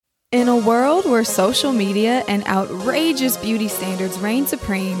In a world where social media and outrageous beauty standards reign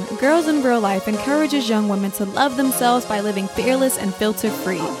supreme, Girls in Real Life encourages young women to love themselves by living fearless and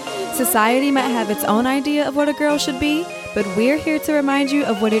filter-free. Society might have its own idea of what a girl should be, but we're here to remind you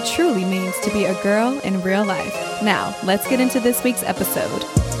of what it truly means to be a girl in real life. Now, let's get into this week's episode.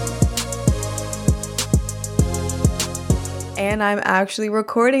 And I'm actually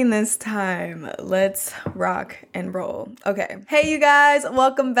recording this time. Let's rock and roll. Okay. Hey, you guys.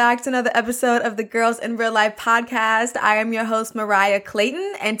 Welcome back to another episode of the Girls in Real Life podcast. I am your host, Mariah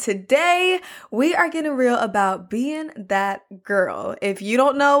Clayton. And today we are getting real about being that girl. If you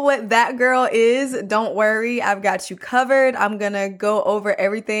don't know what that girl is, don't worry. I've got you covered. I'm going to go over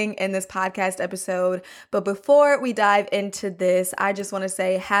everything in this podcast episode. But before we dive into this, I just want to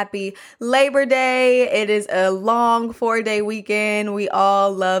say happy Labor Day. It is a long 4-day weekend we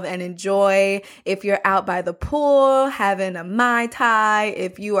all love and enjoy. If you're out by the pool having a Mai Tai,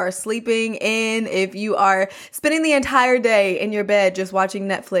 if you are sleeping in, if you are spending the entire day in your bed just watching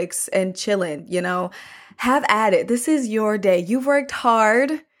Netflix and chilling, have at it. This is your day. You've worked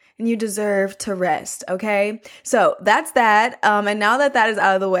hard and you deserve to rest, okay? So that's that. And now that that is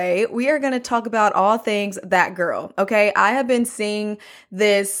out of the way, we are going to talk about all things that girl, okay? I have been seeing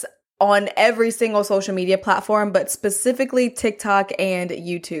this on every single social media platform, but specifically TikTok and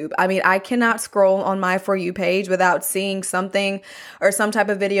YouTube. I mean, I cannot scroll on my For You page without seeing something or some type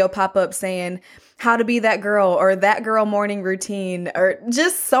of video pop up saying how to be that girl or that girl morning routine or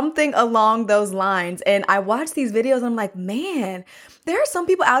just something along those lines. And I watch these videos and I'm like, man, there are some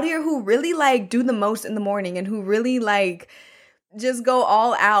people out here who really do the most in the morning and who really just go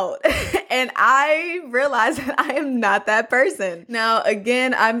all out. And I realized that I am not that person. Now,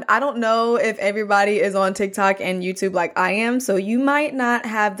 again, I don't know if everybody is on TikTok and YouTube like I am, so you might not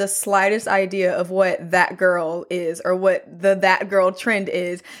have the slightest idea of what that girl is or what the that girl trend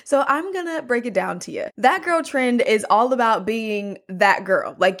is. So I'm gonna break it down to you. That girl trend is all about being that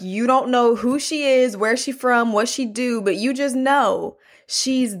girl. You don't know who she is, where she from, what she do, but you just know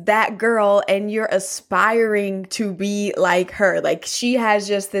she's that girl and you're aspiring to be like her. She has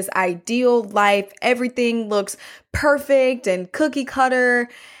just this ideal life. Everything looks perfect and cookie cutter.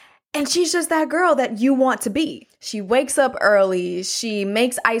 And she's just that girl that you want to be. She wakes up early. She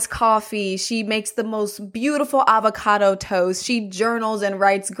makes iced coffee. She makes the most beautiful avocado toast. She journals and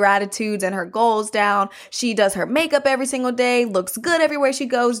writes gratitudes and her goals down. She does her makeup every single day, looks good everywhere she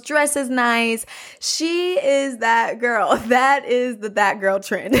goes, dresses nice. She is that girl. That is the that girl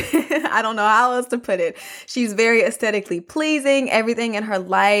trend. I don't know how else to put it. She's very aesthetically pleasing. Everything in her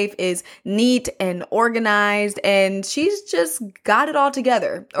life is neat and organized, and she's just got it all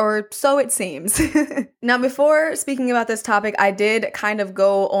together, or so it seems. Now, before speaking about this topic, I did kind of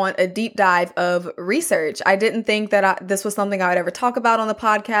go on a deep dive of research. I didn't think that this was something I would ever talk about on the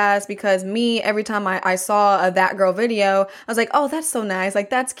podcast because every time I saw a That Girl video, I was like, oh, that's so nice.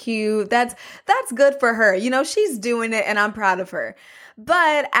 That's cute. That's good for her. She's doing it and I'm proud of her.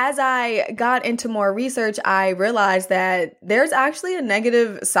 But as I got into more research, I realized that there's actually a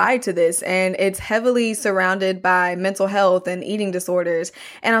negative side to this, and it's heavily surrounded by mental health and eating disorders.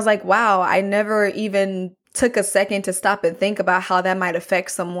 And I was like, wow, I never even took a second to stop and think about how that might affect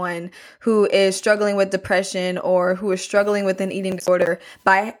someone who is struggling with depression or who is struggling with an eating disorder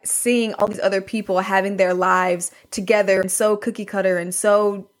by seeing all these other people having their lives together and so cookie cutter and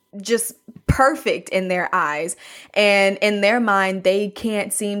so just perfect in their eyes. And in their mind, they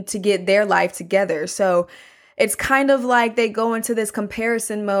can't seem to get their life together. So it's kind of like they go into this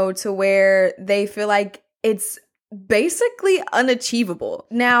comparison mode to where they feel like it's basically unachievable.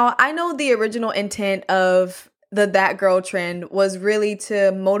 Now, I know the original intent of the that girl trend was really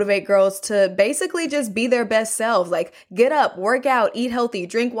to motivate girls to basically just be their best selves. Get up, work out, eat healthy,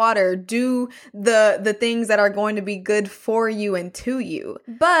 drink water, do the things that are going to be good for you and to you.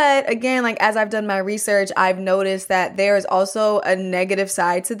 But again, as I've done my research, I've noticed that there is also a negative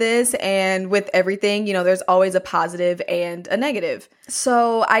side to this. And with everything, there's always a positive and a negative.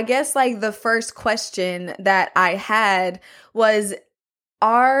 So I guess the first question that I had was,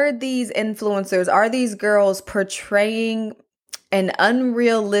 are these influencers, are these girls portraying an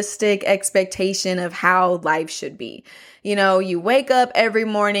unrealistic expectation of how life should be? You wake up every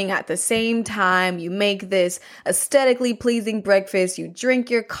morning at the same time, you make this aesthetically pleasing breakfast, you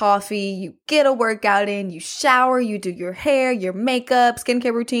drink your coffee, you get a workout in, you shower, you do your hair, your makeup,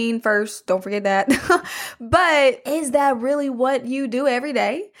 skincare routine first, don't forget that. But is that really what you do every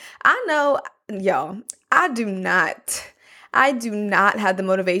day? I know, y'all, I do not I do not have the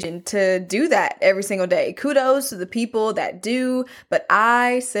motivation to do that every single day. Kudos to the people that do, but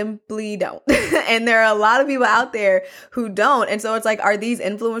I simply don't. And there are a lot of people out there who don't. And so it's like, are these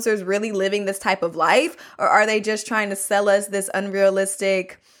influencers really living this type of life? Or are they just trying to sell us this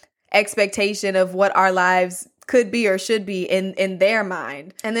unrealistic expectation of what our lives could be or should be in their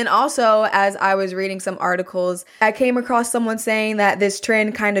mind? And then also, as I was reading some articles, I came across someone saying that this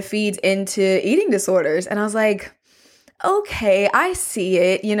trend kind of feeds into eating disorders. And I was like, okay, I see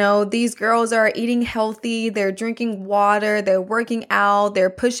it. You know, these girls are eating healthy, they're drinking water, they're working out, they're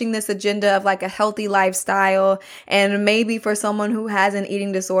pushing this agenda of like a healthy lifestyle. And maybe for someone who has an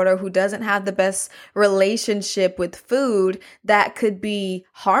eating disorder, who doesn't have the best relationship with food, that could be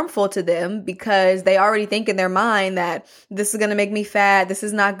harmful to them because they already think in their mind that this is going to make me fat, this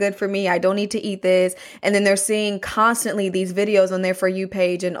is not good for me, I don't need to eat this. And then they're seeing constantly these videos on their For You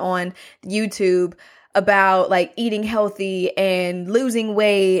page and on YouTube about like eating healthy and losing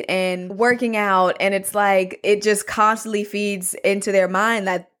weight and working out. And it's like, it just constantly feeds into their mind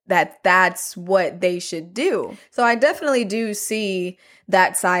that's what they should do. So I definitely do see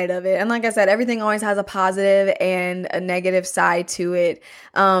that side of it. And like I said, everything always has a positive and a negative side to it.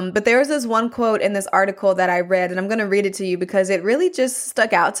 But there was this one quote in this article that I read, and I'm going to read it to you because it really just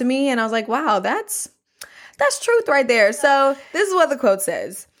stuck out to me. And I was like, wow, that's truth right there. So this is what the quote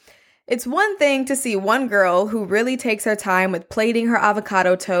says. It's one thing to see one girl who really takes her time with plating her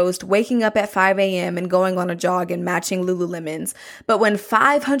avocado toast, waking up at 5 a.m. and going on a jog and matching Lululemons. But when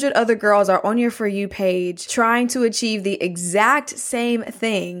 500 other girls are on your For You page trying to achieve the exact same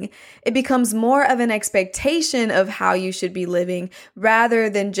thing, it becomes more of an expectation of how you should be living rather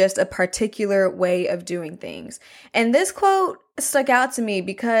than just a particular way of doing things. And this quote stuck out to me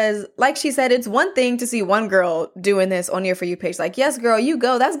because, like she said, it's one thing to see one girl doing this on your For You page. Like, yes, girl, you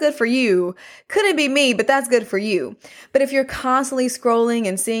go. That's good for you. Couldn't be me, but that's good for you. But if you're constantly scrolling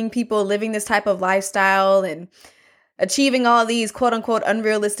and seeing people living this type of lifestyle and achieving all these quote unquote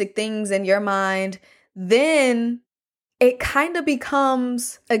unrealistic things in your mind, then it kind of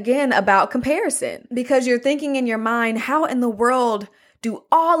becomes, again, about comparison because you're thinking in your mind, how in the world do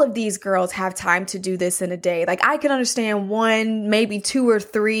all of these girls have time to do this in a day? Like, I can understand one, maybe two or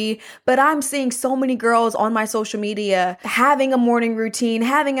three, but I'm seeing so many girls on my social media having a morning routine,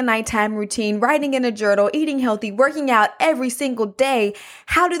 having a nighttime routine, writing in a journal, eating healthy, working out every single day.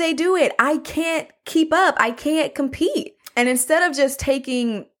 How do they do it? I can't keep up. I can't compete. And instead of just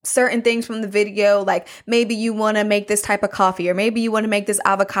taking certain things from the video, like maybe you want to make this type of coffee, or maybe you want to make this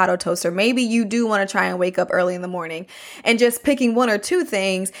avocado toast, or maybe you do want to try and wake up early in the morning, and just picking one or two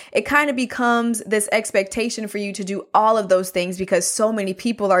things, it kind of becomes this expectation for you to do all of those things because so many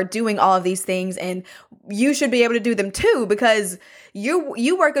people are doing all of these things and you should be able to do them too because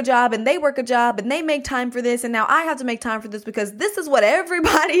you work a job and they work a job and they make time for this, and now I have to make time for this because this is what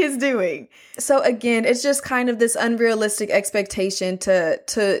everybody is doing. So again, it's just kind of this unrealistic expectation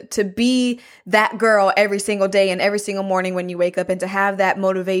to be that girl every single day and every single morning when you wake up, and to have that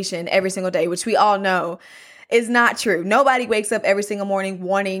motivation every single day, which we all know is not true. Nobody wakes up every single morning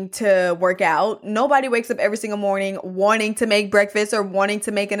wanting to work out. Nobody wakes up every single morning wanting to make breakfast or wanting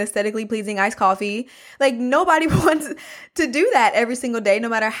to make an aesthetically pleasing iced coffee. Like, nobody wants to do that every single day, no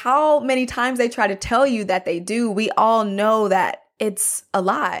matter how many times they try to tell you that they do. We all know that it's a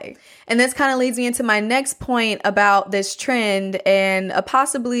lie. And this kind of leads me into my next point about this trend and a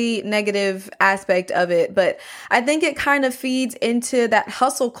possibly negative aspect of it. But I think it kind of feeds into that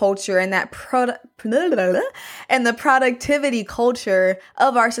hustle culture and that the productivity culture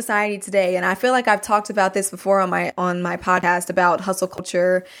of our society today. And I feel like I've talked about this before on my podcast about hustle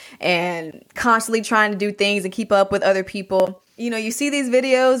culture and constantly trying to do things and keep up with other people. You know, you see these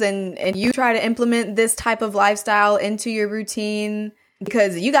videos and you try to implement this type of lifestyle into your routine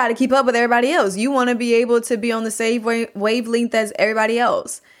because you got to keep up with everybody else. You want to be able to be on the same wavelength as everybody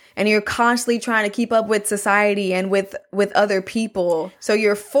else. And you're constantly trying to keep up with society and with other people. So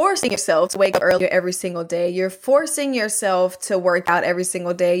you're forcing yourself to wake up earlier every single day. You're forcing yourself to work out every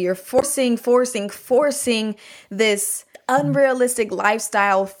single day. You're forcing this unrealistic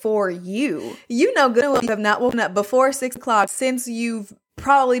lifestyle for you. You know good and well you have not woken up before 6 o'clock since you've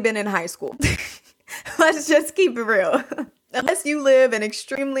probably been in high school. Let's just keep it real. Unless you live an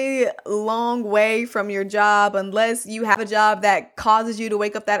extremely long way from your job, unless you have a job that causes you to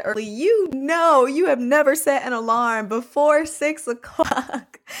wake up that early, you know you have never set an alarm before 6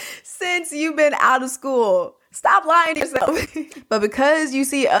 o'clock since you've been out of school. Stop lying to yourself. But because you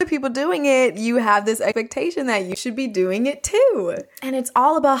see other people doing it, you have this expectation that you should be doing it too. And it's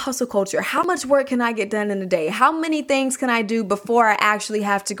all about hustle culture. How much work can I get done in a day? How many things can I do before I actually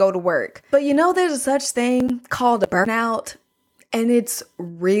have to go to work? But you know, there's a such thing called a burnout. and it's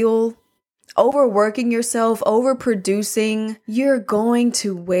real. Overworking yourself, overproducing, you're going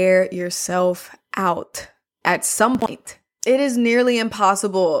to wear yourself out at some point. It is nearly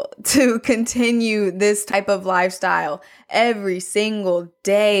impossible to continue this type of lifestyle every single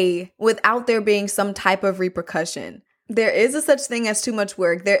day without there being some type of repercussion. There is a such thing as too much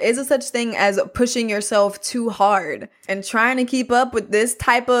work. There is a such thing as pushing yourself too hard. And trying to keep up with this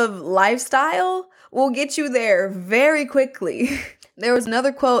type of lifestyle will get you there very quickly. There was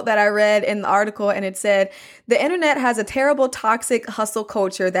another quote that I read in the article, and it said, "The internet has a terrible toxic hustle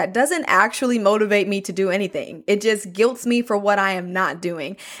culture that doesn't actually motivate me to do anything. It just guilts me for what I am not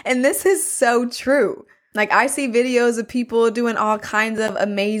doing." And this is so true. Like, I see videos of people doing all kinds of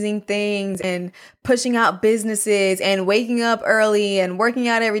amazing things and pushing out businesses and waking up early and working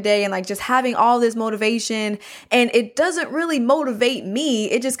out every day and like just having all this motivation. And it doesn't really motivate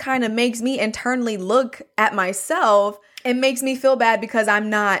me. It just kind of makes me internally look at myself. It makes me feel bad because I'm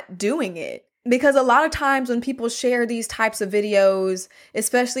not doing it. Because a lot of times when people share these types of videos,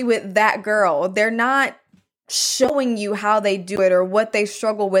 especially with that girl, they're not showing you how they do it or what they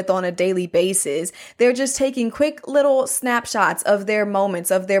struggle with on a daily basis. They're just taking quick little snapshots of their moments,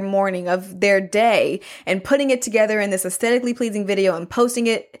 of their morning, of their day, and putting it together in this aesthetically pleasing video and posting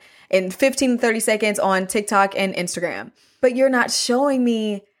it in 15 to 30 seconds on TikTok and Instagram. But you're not showing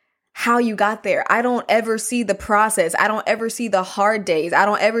me how you got there. I don't ever see the process. I don't ever see the hard days. I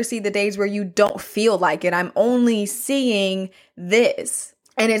don't ever see the days where you don't feel like it. I'm only seeing this.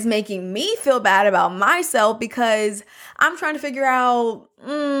 And it's making me feel bad about myself because I'm trying to figure out,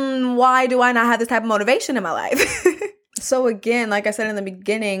 why do I not have this type of motivation in my life? So again, like I said in the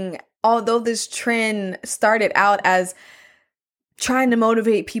beginning, although this trend started out as trying to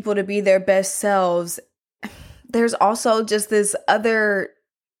motivate people to be their best selves, there's also just this other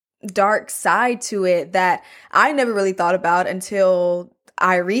dark side to it that I never really thought about until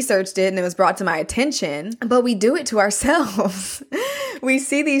I researched it and it was brought to my attention. But we do it to ourselves. We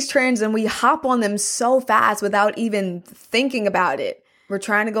see these trends and we hop on them so fast without even thinking about it. We're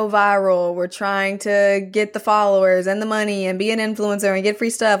trying to go viral. We're trying to get the followers and the money and be an influencer and get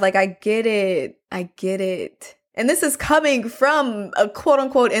free stuff. Like, I get it. I get it. And this is coming from a quote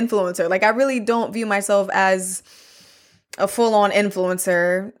unquote influencer. Like, I really don't view myself as a full-on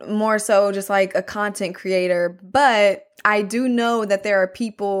influencer, more so just like a content creator. But I do know that there are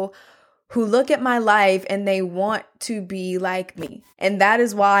people who look at my life and they want to be like me. And that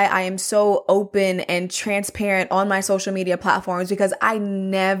is why I am so open and transparent on my social media platforms, because I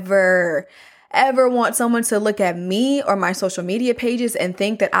never, ever want someone to look at me or my social media pages and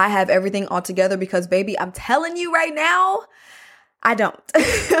think that I have everything all together, because baby, I'm telling you right now, I don't.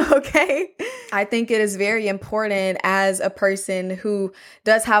 Okay. I think it is very important as a person who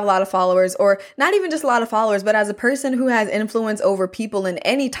does have a lot of followers, or not even just a lot of followers, but as a person who has influence over people in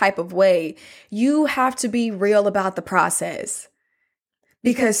any type of way, you have to be real about the process.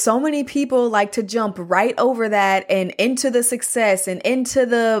 Because so many people like to jump right over that and into the success and into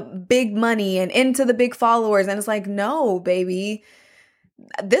the big money and into the big followers. And it's like, no, baby.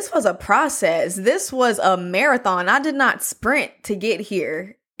 This was a process. This was a marathon. I did not sprint to get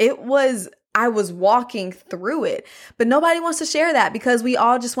here. I was walking through it, but nobody wants to share that because we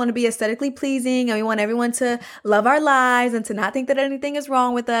all just want to be aesthetically pleasing and we want everyone to love our lives and to not think that anything is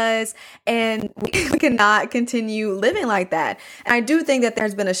wrong with us. And we cannot continue living like that. And I do think that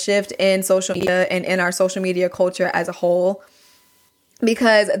there's been a shift in social media and in our social media culture as a whole,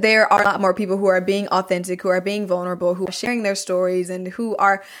 because there are a lot more people who are being authentic, who are being vulnerable, who are sharing their stories, and who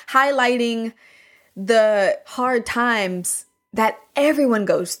are highlighting the hard times that everyone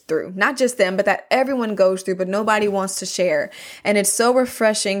goes through. Not just them, but that everyone goes through, but nobody wants to share. And it's so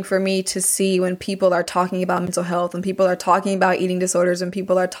refreshing for me to see when people are talking about mental health, when people are talking about eating disorders, when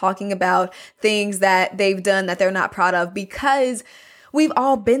people are talking about things that they've done that they're not proud of, because we've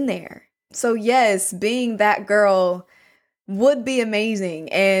all been there. So yes, being that girl would be amazing.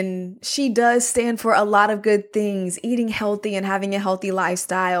 And she does stand for a lot of good things: eating healthy and having a healthy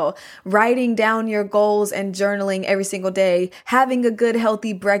lifestyle, writing down your goals and journaling every single day, having a good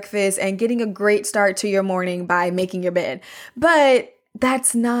healthy breakfast, and getting a great start to your morning by making your bed. But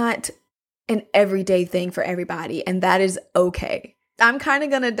that's not an everyday thing for everybody, and that is okay. I'm kind of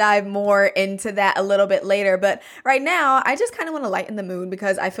going to dive more into that a little bit later, but right now I just kind of want to lighten the mood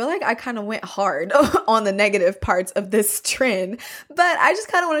because I feel like I kind of went hard on the negative parts of this trend, but I just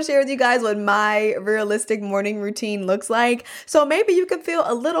kind of want to share with you guys what my realistic morning routine looks like, so maybe you can feel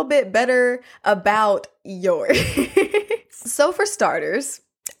a little bit better about yours. So for starters,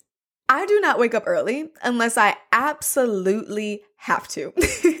 I do not wake up early unless I absolutely have to.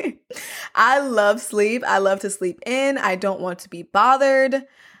 I love sleep. I love to sleep in. I don't want to be bothered.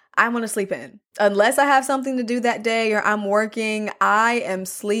 I want to sleep in. Unless I have something to do that day or I'm working, I am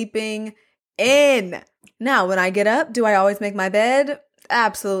sleeping in. Now, when I get up, do I always make my bed?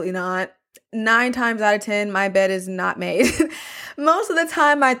 Absolutely not. 9 times out of 10, my bed is not made. Most of the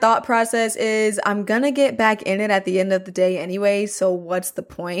time, my thought process is I'm gonna get back in it at the end of the day anyway, so what's the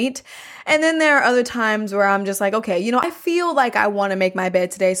point? And then there are other times where I'm just like, okay, I feel like I want to make my bed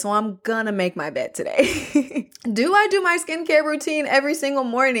today, so I'm gonna make my bed today. Do I do my skincare routine every single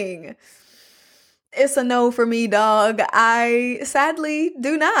morning? It's a no for me, dog. I sadly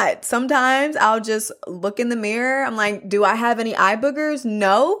do not. Sometimes I'll just look in the mirror. I'm like, do I have any eye boogers?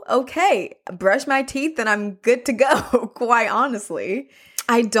 No? Okay. Brush my teeth and I'm good to go, quite honestly.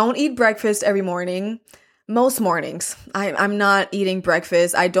 I don't eat breakfast every morning. Most mornings, I'm not eating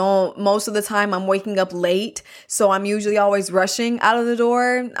breakfast. Most of the time I'm waking up late, so I'm usually always rushing out of the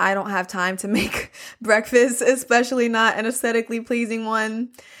door. I don't have time to make breakfast, especially not an aesthetically pleasing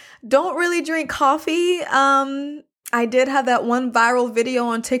one. Don't really drink coffee. I did have that one viral video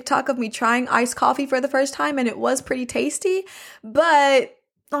on TikTok of me trying iced coffee for the first time, and it was pretty tasty. But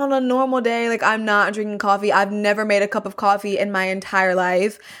on a normal day, like, I'm not drinking coffee. I've never made a cup of coffee in my entire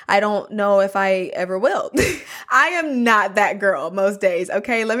life. I don't know if I ever will. I am not that girl most days,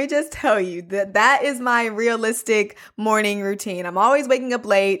 okay? Let me just tell you that is my realistic morning routine. I'm always waking up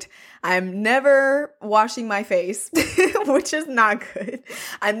late. I'm never washing my face, which is not good.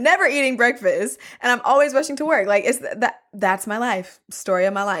 I'm never eating breakfast, and I'm always rushing to work. Like, that's my life, story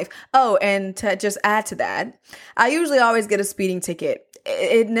of my life. Oh, and to just add to that, I usually always get a speeding ticket.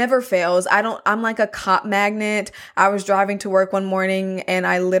 It never fails. I'm like a cop magnet. I was driving to work one morning and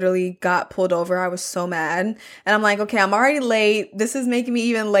I literally got pulled over. I was so mad. And I'm like, okay, I'm already late. This is making me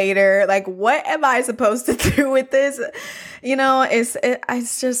even later. Like, what am I supposed to do with this?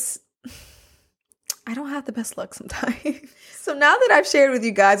 It's just, I don't have the best luck sometimes. So now that I've shared with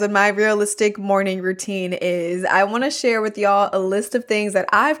you guys what my realistic morning routine is, I want to share with y'all a list of things that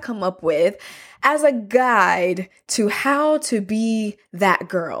I've come up with as a guide to how to be that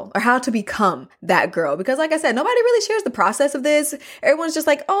girl or how to become that girl. Because like I said, nobody really shares the process of this. Everyone's just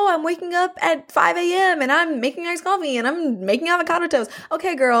like, oh, I'm waking up at 5 a.m. and I'm making iced coffee and I'm making avocado toast.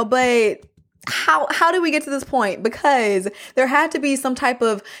 Okay, girl, but how did we get to this point? Because there had to be some type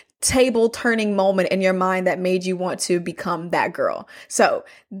of table turning moment in your mind that made you want to become that girl. So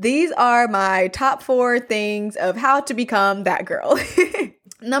these are my top 4 things of how to become that girl.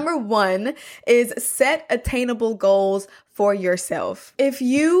 Number 1 is set attainable goals for yourself. If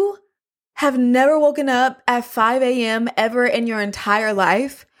you have never woken up at 5 a.m. ever in your entire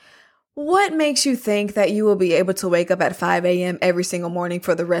life, what makes you think that you will be able to wake up at 5 a.m. every single morning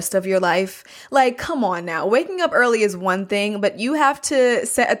for the rest of your life? Like, come on now. Waking up early is one thing, but you have to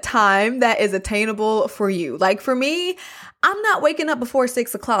set a time that is attainable for you. Like, for me, I'm not waking up before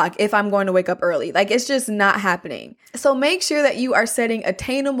 6 o'clock if I'm going to wake up early. Like, it's just not happening. So make sure that you are setting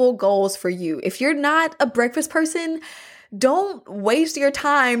attainable goals for you. If you're not a breakfast person, don't waste your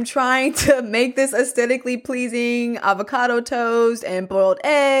time trying to make this aesthetically pleasing avocado toast and boiled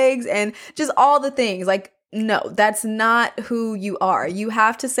eggs and just all the things. Like, no, that's not who you are. You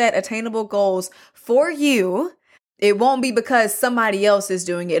have to set attainable goals for you. It won't be because somebody else is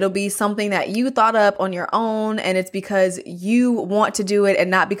doing it. It'll be something that you thought up on your own, and it's because you want to do it and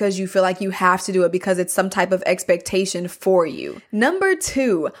not because you feel like you have to do it because it's some type of expectation for you. Number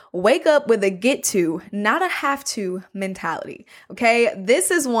 2, wake up with a get to, not a have to mentality. Okay, this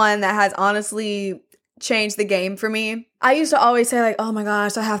is one that has honestly changed the game for me. I used to always say like, oh my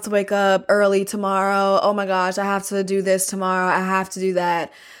gosh, I have to wake up early tomorrow. Oh my gosh, I have to do this tomorrow. I have to do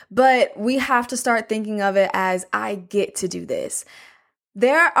that. But we have to start thinking of it as I get to do this.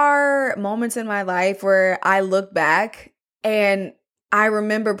 There are moments in my life where I look back and I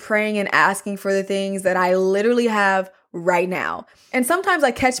remember praying and asking for the things that I literally have right now. And sometimes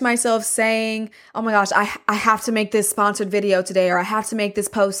I catch myself saying, oh my gosh, I have to make this sponsored video today, or I have to make this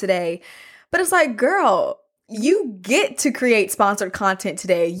post today. But it's like, girl, you get to create sponsored content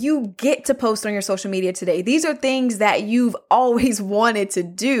today. You get to post on your social media today. These are things that you've always wanted to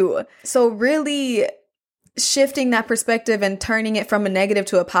do. So really shifting that perspective and turning it from a negative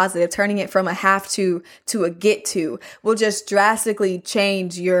to a positive, turning it from a have to a get to, will just drastically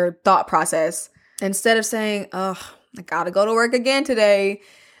change your thought process. Instead of saying, oh, I gotta go to work again today,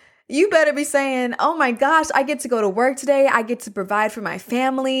 You better be saying, oh my gosh, I get to go to work today. I get to provide for my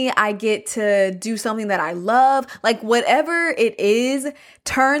family. I get to do something that I love. Like whatever it is,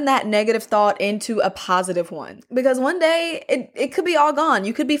 turn that negative thought into a positive one. Because one day it could be all gone.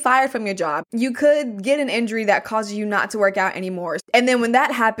 You could be fired from your job. You could get an injury that causes you not to work out anymore. And then when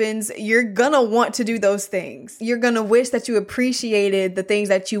that happens, you're gonna want to do those things. You're gonna wish that you appreciated the things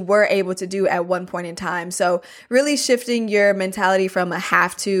that you were able to do at one point in time. So really shifting your mentality from a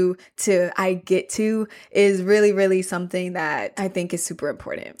have to I get to is really, really something that I think is super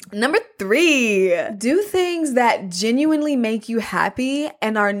important. Number 3, do things that genuinely make you happy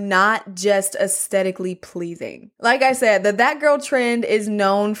and are not just aesthetically pleasing. Like I said, the that girl trend is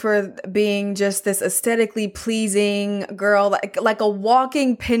known for being just this aesthetically pleasing girl, like a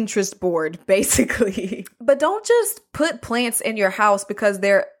walking Pinterest board, basically. But don't just put plants in your house because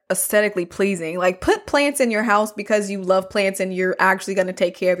they're aesthetically pleasing. Like put plants in your house because you love plants and you're actually going to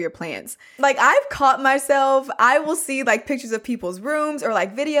take care of your plants. Like I've caught myself, I will see like pictures of people's rooms or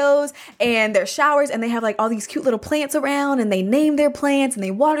like videos and their showers and they have like all these cute little plants around and they name their plants and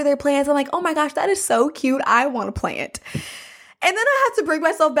they water their plants. I'm like, oh my gosh, that is so cute. I want a plant. And then I have to bring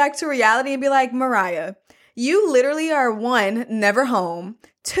myself back to reality and be like, Mariah, you literally are 1, never home.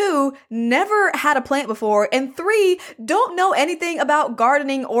 2, never had a plant before. And 3, don't know anything about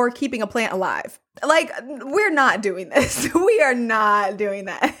gardening or keeping a plant alive. Like, we're not doing this. We are not doing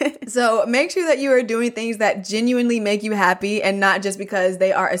that. So make sure that you are doing things that genuinely make you happy and not just because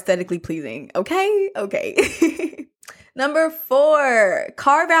they are aesthetically pleasing. Okay? Okay. Number 4,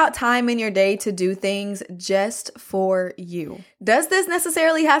 carve out time in your day to do things just for you. Does this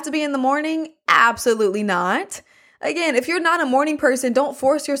necessarily have to be in the morning? Absolutely not. Again, if you're not a morning person, don't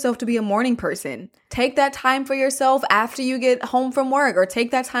force yourself to be a morning person. Take that time for yourself after you get home from work, or take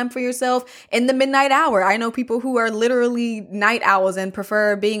that time for yourself in the midnight hour. I know people who are literally night owls and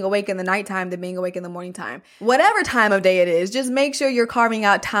prefer being awake in the nighttime than being awake in the morning time. Whatever time of day it is, just make sure you're carving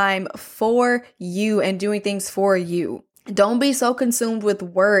out time for you and doing things for you. Don't be so consumed with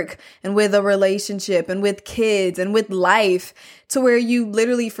work and with a relationship and with kids and with life to where you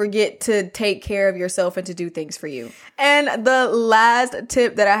literally forget to take care of yourself and to do things for you. And the last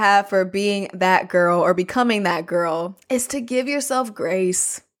tip that I have for being that girl or becoming that girl is to give yourself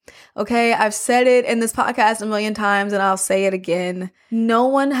grace. Okay, I've said it in this podcast a million times and I'll say it again. No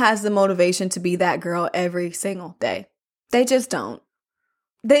one has the motivation to be that girl every single day. They just don't.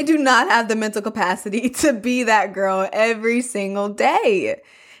 They do not have the mental capacity to be that girl every single day.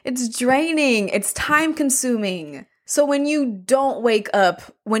 It's draining. It's time consuming. So when you don't wake up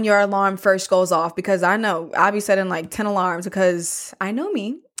when your alarm first goes off, because I know I'll be setting like 10 alarms because I know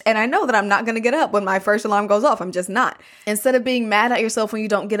me. And I know that I'm not going to get up when my first alarm goes off. I'm just not. Instead of being mad at yourself when you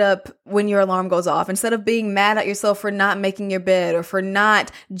don't get up when your alarm goes off, instead of being mad at yourself for not making your bed or for not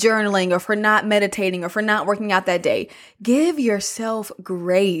journaling or for not meditating or for not working out that day, give yourself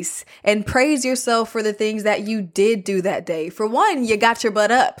grace and praise yourself for the things that you did do that day. For one, you got your butt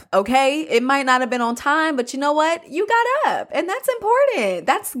up, okay? It might not have been on time, but you know what? You got up and that's important.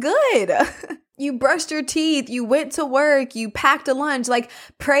 That's good. You brushed your teeth, you went to work, you packed a lunch. Like,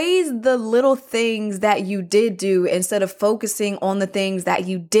 praise the little things that you did do instead of focusing on the things that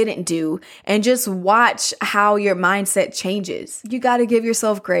you didn't do, and just watch how your mindset changes. You got to give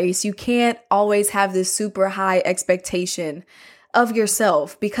yourself grace. You can't always have this super high expectation of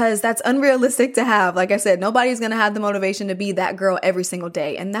yourself because that's unrealistic to have. Like I said, nobody's going to have the motivation to be that girl every single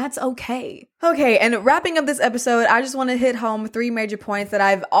day, and that's okay. Okay, and wrapping up this episode, I just want to hit home 3 major points that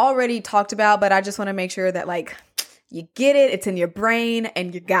I've already talked about, but I just want to make sure that like you get it, it's in your brain,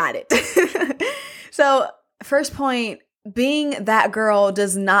 and you got it. So, first point, being that girl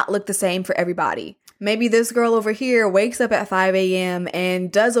does not look the same for everybody. Maybe this girl over here wakes up at 5 a.m. and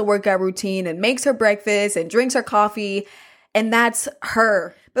does a workout routine and makes her breakfast and drinks her coffee, and that's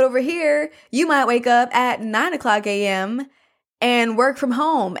her. But over here, you might wake up at 9 o'clock a.m. and work from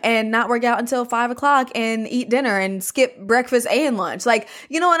home and not work out until 5 o'clock and eat dinner and skip breakfast and lunch. Like,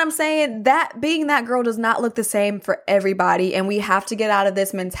 you know what I'm saying? That being that girl does not look the same for everybody. And we have to get out of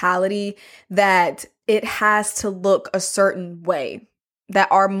this mentality that it has to look a certain way,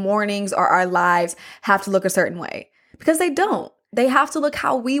 that our mornings or our lives have to look a certain way, because they don't. They have to look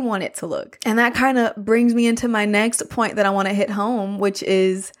how we want it to look. And that kind of brings me into my next point that I want to hit home, which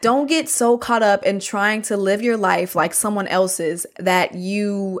is don't get so caught up in trying to live your life like someone else's that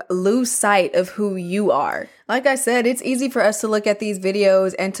you lose sight of who you are. Like I said, it's easy for us to look at these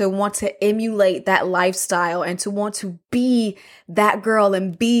videos and to want to emulate that lifestyle and to want to be that girl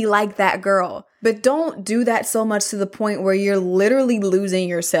and be like that girl. But don't do that so much to the point where you're literally losing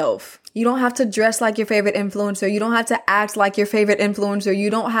yourself. You don't have to dress like your favorite influencer. You don't have to act like your favorite influencer. You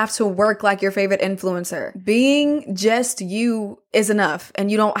don't have to work like your favorite influencer. Being just you is enough.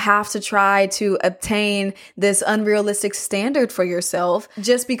 And you don't have to try to obtain this unrealistic standard for yourself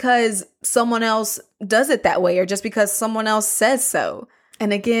just because someone else does it that way or just because someone else says so.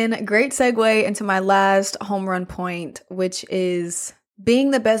 And again, great segue into my last home run point, which is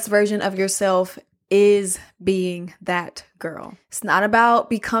being the best version of yourself is being that girl. It's not about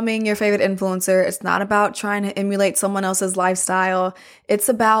becoming your favorite influencer. It's not about trying to emulate someone else's lifestyle. It's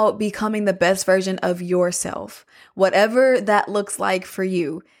about becoming the best version of yourself, whatever that looks like for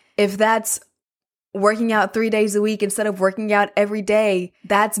you. If that's working out 3 days a week instead of working out every day,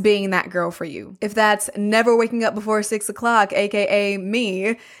 that's being that girl for you. If that's never waking up before 6 o'clock, aka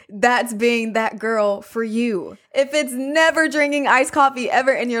me, that's being that girl for you. If it's never drinking iced coffee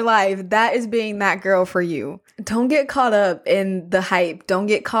ever in your life, that is being that girl for you. Don't get caught up in the hype. Don't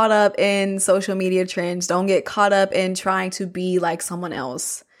get caught up in social media trends. Don't get caught up in trying to be like someone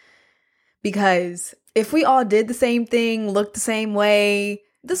else. Because if we all did the same thing, looked the same way,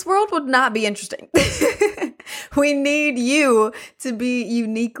 this world would not be interesting. We need you to be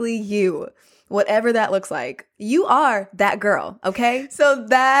uniquely you, whatever that looks like. You are that girl, okay? So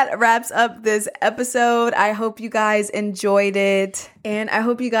that wraps up this episode. I hope you guys enjoyed it. And I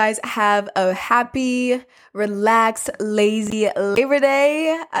hope you guys have a happy, relaxed, lazy Labor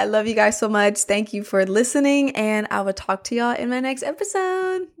Day. I love you guys so much. Thank you for listening, and I will talk to y'all in my next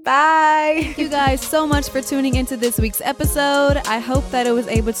episode. Bye. Thank you guys so much for tuning into this week's episode. I hope that it was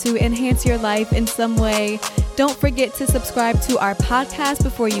able to enhance your life in some way. Don't forget to subscribe to our podcast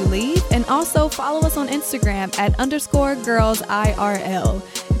before you leave, and also follow us on Instagram at _girlsIRL.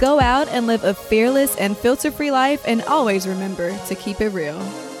 Go out and live a fearless and filter-free life, and always remember to keep it real.